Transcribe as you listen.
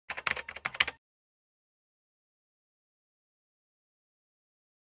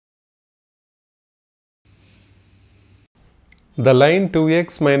The line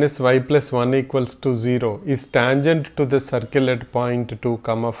 2x minus y plus 1 equals to 0 is tangent to the circle at point 2,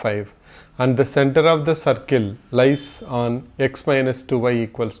 5 and the center of the circle lies on x minus 2y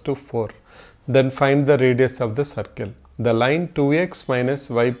equals to 4. Then find the radius of the circle. The line 2x minus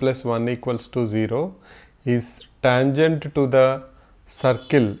y plus 1 equals to 0 is tangent to the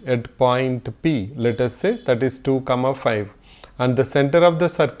circle at point P, let us say, that is 2, 5, and the center of the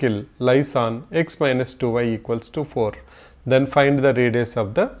circle lies on x minus 2y equals to 4. Then find the radius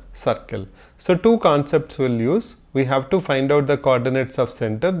of the circle. So, two concepts we will use. We have to find out the coordinates of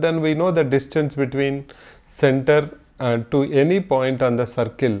center, then we know the distance between center to any point on the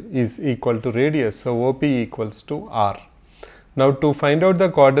circle is equal to radius. So, OP equals to R. Now, to find out the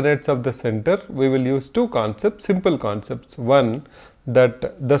coordinates of the center, we will use two concepts, simple concepts. One,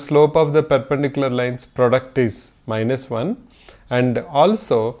 that the slope of the perpendicular lines product is -1, and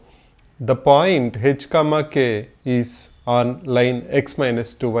also the point h comma k is on line x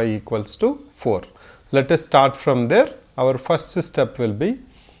minus 2y equals to 4. Let us start from there. Our first step will be,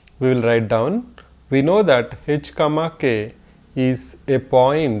 we will write down, we know that h comma k is a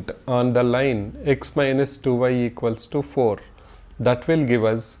point on the line x minus 2y equals to 4. That will give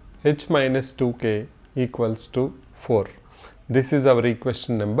us h minus 2k equals to 4. This is our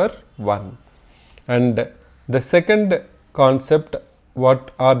equation number 1. And the second concept,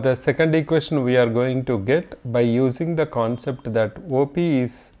 what are the second equation we are going to get by using the concept that OP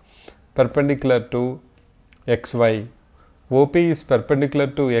is perpendicular to xy. OP is perpendicular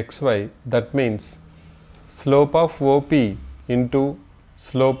to xy, that means slope of OP into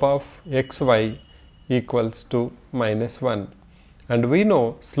slope of xy equals to -1. And we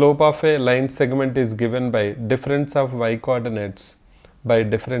know slope of a line segment is given by difference of y coordinates by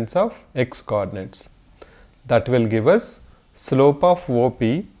difference of x coordinates. That will give us slope of OP,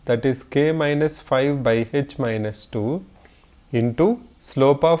 that is k minus 5 by h minus 2 into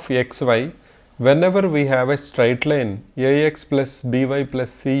slope of xy. Whenever we have a straight line ax plus by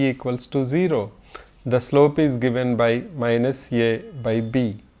plus c equals to 0, the slope is given by minus a by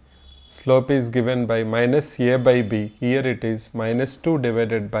b. Slope is given by minus a by b. Here it is -2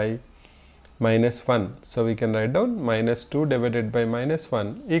 divided by -1. So, we can write down -2 divided by -1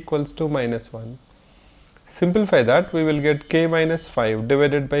 equals to -1. Simplify that, we will get k minus 5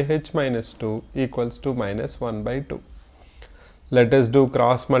 divided by h minus 2 equals to -1 by 2. Let us do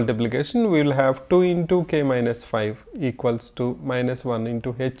cross multiplication. We will have 2 into k minus 5 equals to -1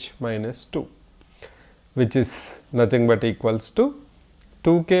 into h minus 2, which is nothing but equals to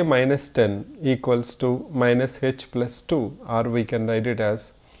 2k minus 10 equals to minus h plus 2, or we can write it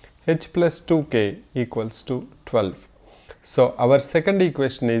as h plus 2k equals to 12. So, our second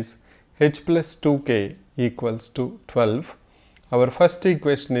equation is h plus 2k equals to 12. Our first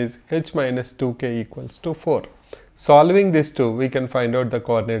equation is h minus 2k equals to 4. Solving these two, we can find out the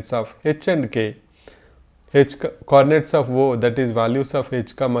coordinates of h and k. Coordinates of O, that is values of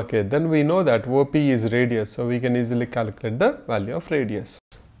h comma k, then we know that OP is radius, so we can easily calculate the value of radius.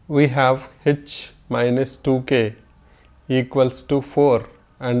 We have h minus 2k equals to 4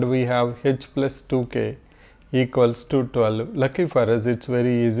 and we have h plus 2k equals to 12. Lucky for us, it's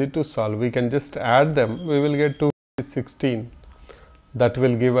very easy to solve. We can just add them, we will get 2 is 16. That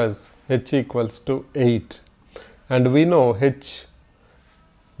will give us h equals to 8. And we know h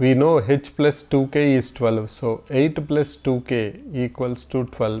plus 2k is 12. So, 8 plus 2k equals to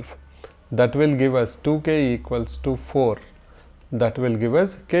 12. That will give us 2k equals to 4. That will give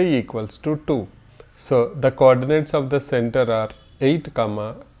us k equals to 2. So, the coordinates of the center are 8,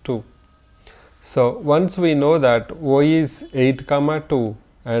 2. So, once we know that O is 8, 2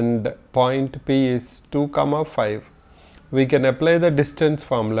 and point P is 2, 5, we can apply the distance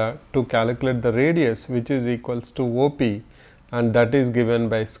formula to calculate the radius, which is equals to OP, and that is given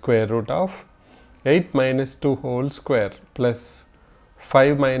by square root of 8 minus 2 whole square plus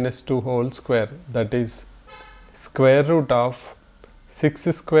 5 minus 2 whole square, that is square root of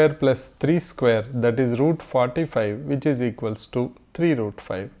 6 square plus 3 square, that is root 45, which is equals to 3 root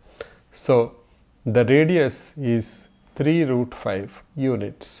 5. So, the radius is 3 root 5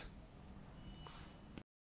 units.